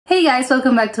Hey guys,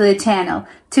 welcome back to the channel.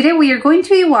 Today we are going to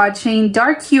be watching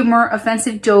Dark Humor,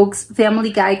 Offensive Jokes,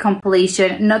 Family Guy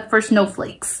compilation, Not for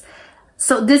Snowflakes.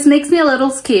 So this makes me a little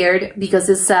scared because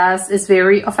it says it's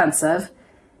very offensive.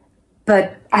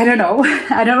 But I don't know.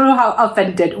 I don't know how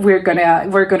offended we're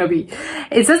gonna be.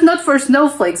 It says Not for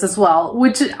Snowflakes as well,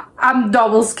 which I'm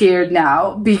double scared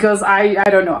now because I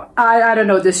don't know. I don't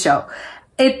know this show.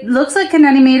 It looks like an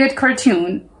animated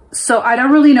cartoon. So I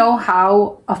don't really know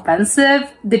how offensive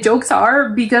the jokes are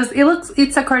because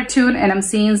it's a cartoon and I'm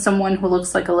seeing someone who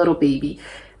looks like a little baby.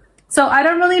 So I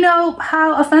don't really know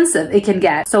how offensive it can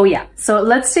get. So yeah, so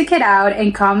let's check it out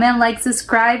and comment, like,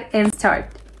 subscribe, and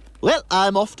start. Well,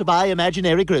 I'm off to buy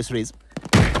imaginary groceries.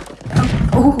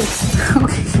 Oh,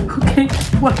 okay.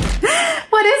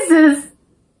 What is this?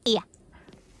 Yeah.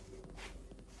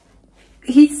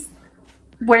 He's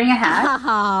wearing a hat.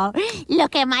 Oh,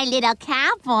 look at my little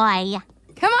cowboy.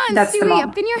 Come on, That's the Stewie, mom.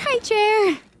 up in your high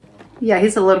chair. Yeah,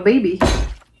 he's a little baby.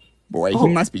 Boy, he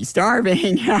must be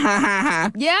starving.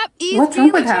 Yep, he's What's wrong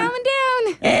really with him? chowing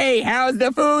down. Hey, how's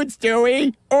the food,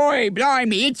 Stewie? Oi,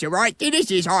 blimey, it's the right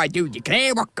delicious. I do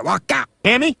declare, waka waka.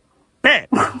 Hammy? Bad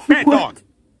dog.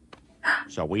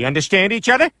 So we understand each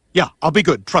other? Yeah, I'll be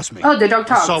good, trust me. Oh, the dog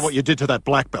I talks. saw what you did to that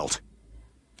black belt.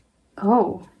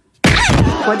 Oh.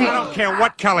 What did... I don't care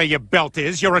what color your belt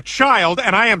is, you're a child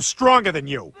and I am stronger than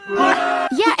you.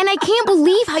 Yeah, and I can't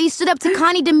believe how you stood up to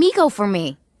Connie D'Amico for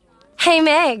me. Hey,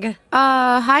 Meg.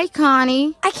 Hi,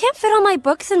 Connie. I can't fit all my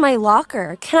books in my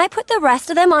locker. Can I put the rest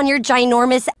of them on your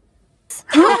ginormous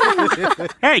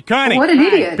Hey, Connie. What an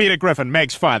idiot. Peter Griffin,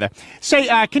 Meg's father. Say,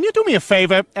 can you do me a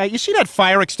favor? You see that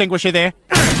fire extinguisher there?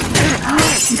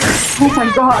 Oh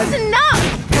my god.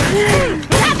 Enough!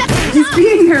 He's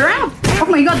beating her up. Oh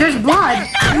my god, there's blood.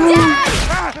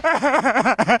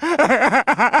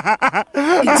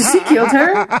 Did she kill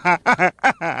her?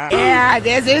 Yeah,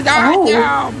 this is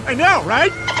awesome. I know,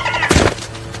 right?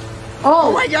 Oh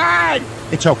Oh, my God!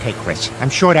 It's okay, Chris. I'm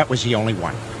sure that was the only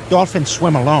one. Dolphins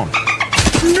swim alone.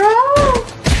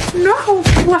 no.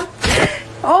 What?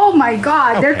 Oh my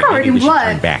god, they're Okay, covered maybe in we should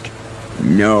turn blood. back.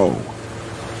 No.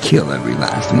 Kill every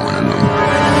last one of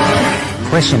them.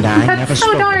 Chris and I That's never so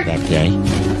spoke dark. that day.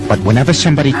 But whenever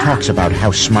somebody talks about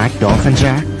how smart dolphins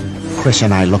are, Chris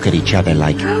and I look at each other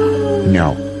like,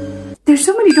 no. There's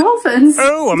so many dolphins.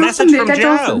 Oh, a Dolphins, message they from got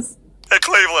Joe. dolphins. Hey,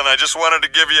 Cleveland, I just wanted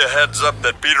to give you a heads up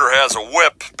that Peter has a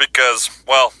whip because,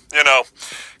 well, you know,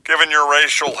 given your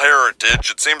racial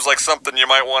heritage, it seems like something you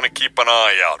might want to keep an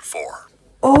eye out for.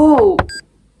 Oh,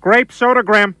 Grape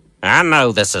sodagram. I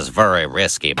know this is very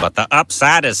risky, but the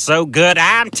upside is so good,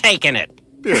 I'm taking it.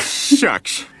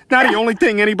 Shucks. Now the only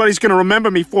thing anybody's gonna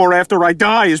remember me for after I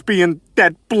die is being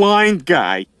that blind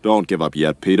guy. Don't give up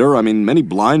yet, Peter. I mean, many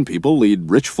blind people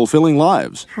lead rich, fulfilling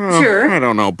lives. sure. I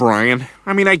don't know, Brian.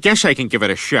 I mean, I guess I can give it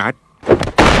a shot.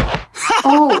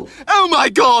 Oh, Oh my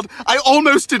god! I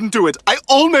almost didn't do it. I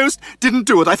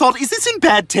thought, is this in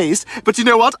bad taste? But you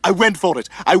know what? I went for it,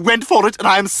 and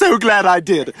I am so glad I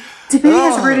did. the baby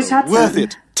has a British accent. Worth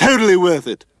it. Totally worth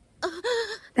it.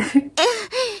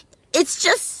 It's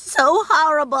just so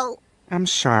horrible. I'm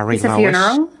sorry, It's a Lois.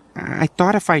 funeral? I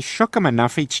thought if I shook him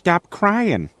enough, he'd stop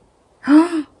crying.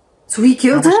 So he I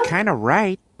killed was him? kind of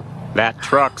right. That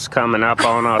truck's coming up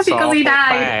on us Because awful he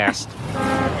died. fast.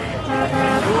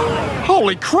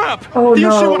 Holy crap! Oh, Do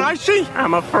you see no. what I see?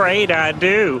 I'm afraid I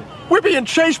do. We're being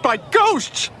chased by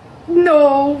ghosts!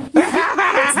 No.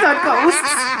 It's not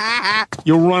ghosts.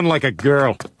 You run like a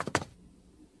girl.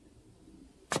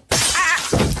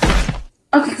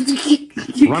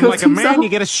 He Run killed like a man, himself. you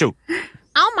get a suit.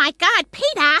 Oh my God,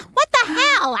 Peter, what the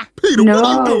hell? Peter, No. what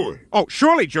are you doing? Oh,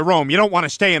 surely, Jerome, you don't want to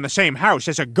stay in the same house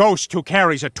as a ghost who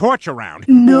carries a torch around.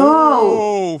 No.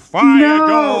 Oh, fire No.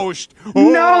 ghost. Oh,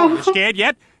 No. You scared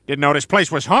yet? Didn't know this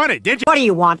place was haunted, did you? What do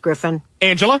you want, Griffin?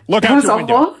 Angela, look That out was your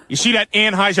window. awful. You see that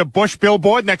Anheuser-Busch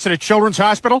billboard next to the Children's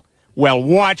Hospital? Well,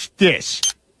 watch this.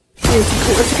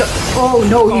 Let's go. Oh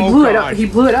no, he Oh, blew it God. up. He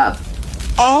blew it up.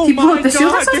 Oh, He blew my up the God,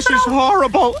 Children's this is Hospital?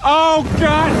 horrible. Oh,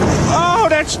 God. Oh,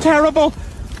 that's terrible.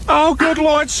 Oh, good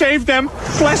Lord, save them.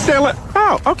 Bless their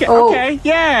Oh, okay, Oh. okay.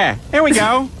 Yeah, there we go.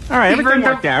 All right, He everything burned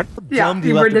worked up- out. Yeah, Dumb do he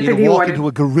you have burned to the be thing to he walk wanted. into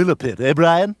a gorilla pit, eh,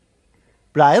 Brian?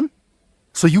 Brian?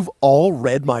 So you've all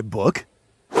read my book?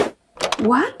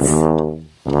 What?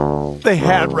 They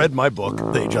had read my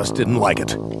book. They just didn't like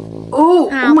it. Oh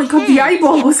my god, the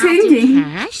eyeball was hanging.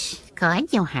 Cash.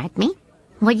 Good, you heard me.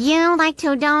 Would you like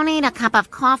to donate a cup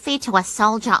of coffee to a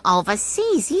soldier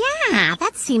overseas? Yeah,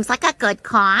 that seems like a good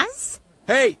cause.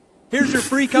 Hey, here's your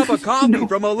free cup of coffee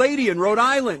from a lady in Rhode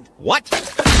Island. What?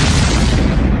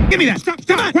 Give me that. Stop.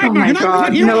 Oh my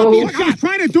God, no. I'm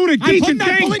trying to do the decent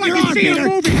thing. in your arm,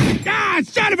 Peter. Ah,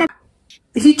 son of a...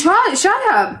 He tried. Shut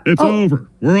up. It's over.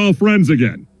 We're all friends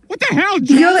again. What the hell,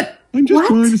 Joe? I'm just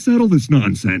trying to settle this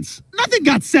nonsense. Nothing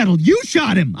got settled. You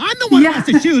shot him. I'm the one who has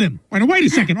to shoot him. Wait a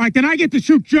second. All right, then I get to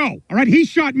shoot Joe. All right, he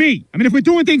shot me. I mean, if we're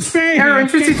doing things fair... They're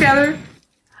interested each other.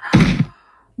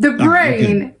 The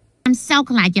brain. Okay. I'm so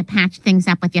glad you patched things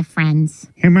up with your friends.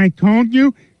 Have I told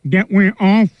you that we're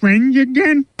all friends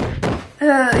again?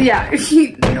 Yeah.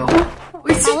 No.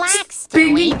 Relax,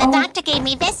 Stewie. The doctor gave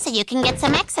me this so you can get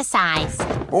some exercise.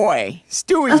 Boy,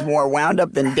 Stewie's more wound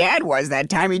up than Dad was that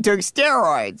time he took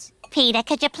steroids. Peter,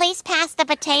 could you please pass the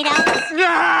potatoes?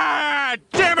 Ah,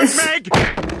 damn it, Meg!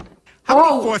 How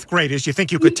many fourth graders you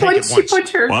think you could take at once?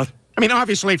 What? I mean,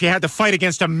 obviously, if you had to fight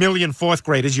against 1 million fourth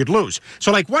graders, you'd lose.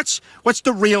 So, like, what's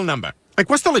the real number? Like,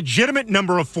 what's the legitimate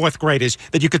number of fourth graders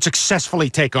that you could successfully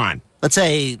take on? Let's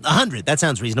say 100. That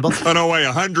sounds reasonable. Oh, no way,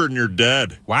 100 and you're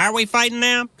dead. Why are we fighting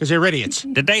now? Because they're idiots.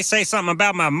 Did they say something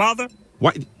about my mother?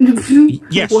 What?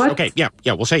 Yes. What? Okay, yeah,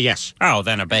 we'll say yes. Oh,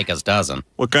 then a baker's dozen.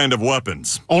 What kind of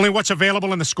weapons? Only what's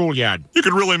available in the schoolyard. You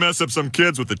could really mess up some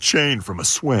kids with a chain from a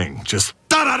swing. Just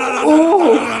All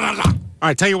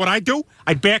right, tell you what I'd do?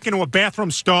 I'd back into a bathroom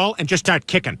stall and just start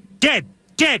kicking. Dead!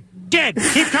 Dead! Dead!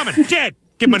 Keep coming! Dead!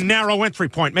 Give him a narrow entry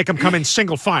point. Make him come in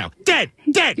single file. Dead!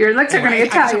 Dead! Your legs are going to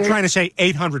get tired. I'm trying to say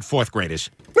 800 fourth graders.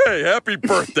 Hey, happy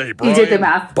birthday, Brian. You did the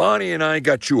math. Bonnie and I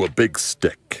got you a big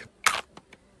stick.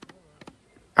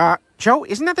 Joe,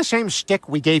 isn't that the same stick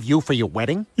we gave you for your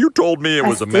wedding? You told me it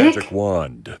was a magic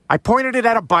wand. I pointed it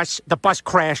at a bus. The bus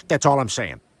crashed. That's all I'm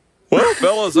saying. Well,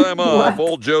 fellas, I'm off.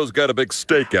 Old Joe's got a big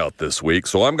stakeout this week,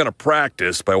 so I'm going to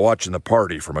practice by watching the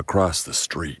party from across the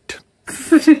street.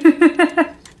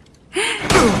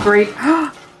 Great.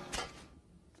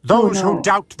 Those who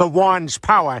doubt the wand's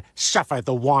power suffer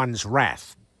the wand's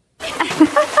wrath.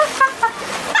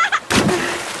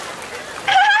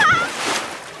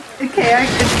 Okay,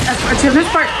 a children's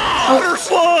part.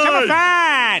 Oh,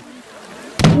 bad.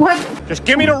 What? Just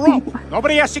give me the rope.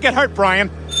 Nobody has to get hurt,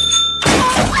 Brian.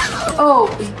 Oh,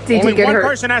 did Only you get one hurt?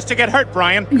 person has to get hurt,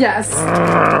 Brian. Yes.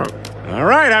 All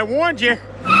right, I warned you.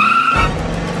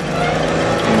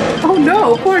 Oh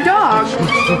no, poor dog.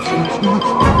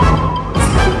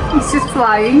 He's just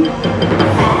flying.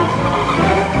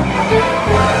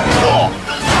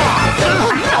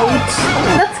 Ouch.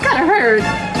 That's gotta hurt.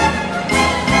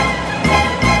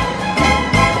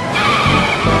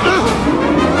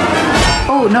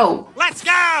 Oh no. Let's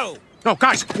go! No,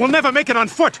 guys, we'll never make it on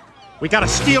foot. We gotta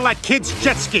steal that kid's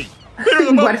jet ski. Peter,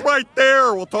 the boat's right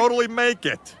there. We'll totally make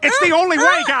it. It's the only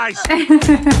way, guys.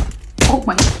 Oh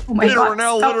my Peter, God. we're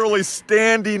now literally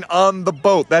standing on the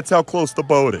boat. That's how close the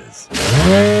boat is.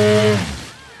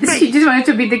 He just wanted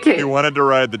to be the kid. You wanted to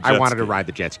ride the jet ski. I wanted to ride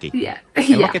the jet ski. Yeah. And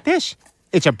look at this.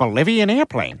 It's a Bolivian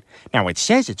airplane. Now, it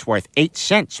says it's worth 8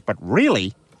 cents, but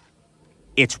really,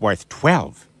 it's worth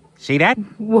 12. See that?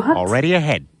 What? Already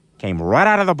ahead. Came right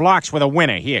out of the blocks with a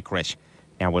winner. Here, Chris.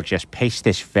 Now, we'll just paste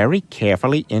this very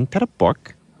carefully into the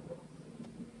book.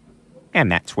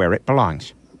 And that's where it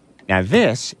belongs. Now,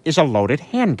 this is a loaded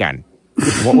handgun.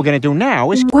 What we're going to do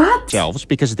now is what? Ourselves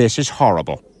because this is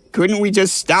horrible. Couldn't we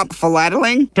just stop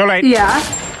philatling? Too late. Yeah.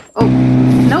 Oh,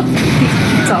 nope.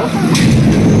 So.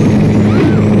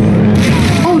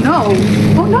 Oh no.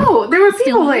 Oh no. There were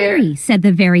people there. Hungry, said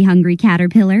the very hungry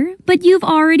caterpillar. But you've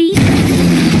already...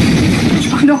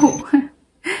 Oh no.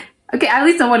 Okay, at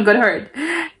least someone got hurt.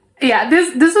 Yeah,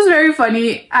 this was very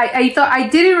funny. I thought I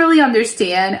didn't really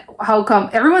understand how come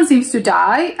everyone seems to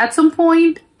die at some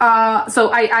point.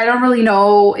 So I don't really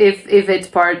know if it's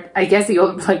part, I guess you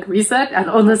like reset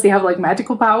unless they have like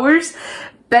magical powers.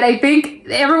 But I think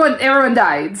everyone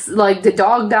died. Like the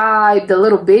dog died, the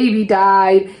little baby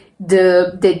died,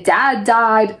 the dad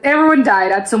died. Everyone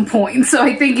died at some point. So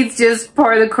I think it's just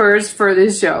part of the curse for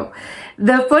this show.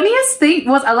 The funniest thing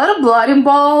was a lot of blood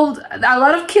involved, a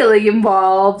lot of killing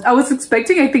involved. I was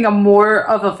expecting, I think, a more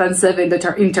of offensive in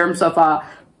terms of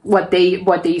what they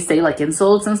say, like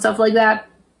insults and stuff like that.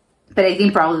 But I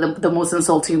think probably the most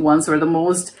insulting ones were the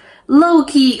most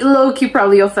low-key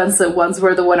probably offensive ones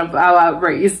were the one of our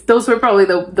race. Those were probably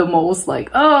the most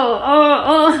like,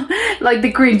 like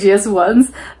the cringiest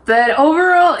ones. But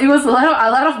overall, it was a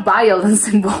lot of violence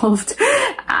involved.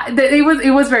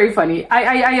 It was very funny.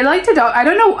 I like the dog. I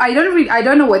don't know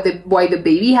why the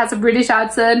baby has a British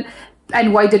accent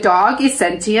and why the dog is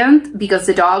sentient, because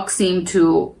the dog seemed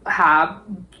to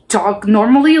talk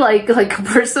normally like a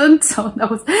person, so that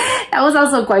was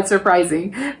also quite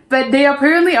surprising. But they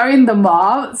apparently are in the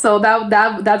mob, so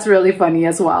that's really funny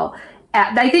as well.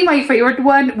 I think my favorite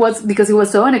one was, because it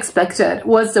was so unexpected,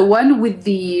 was the one with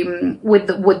the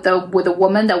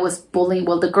woman that was bullying,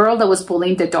 well, the girl that was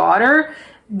bullying the daughter,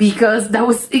 because that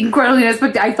was incredibly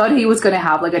unexpected. I thought he was going to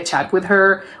have like a chat with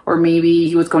her, or maybe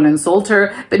he was going to insult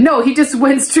her, but no, he just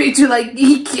went straight to like,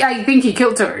 I think he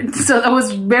killed her. So that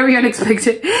was very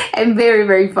unexpected and very,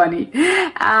 very funny.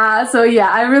 So yeah,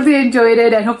 I really enjoyed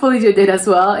it, and hopefully you did as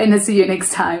well, and I'll see you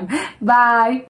next time. Bye.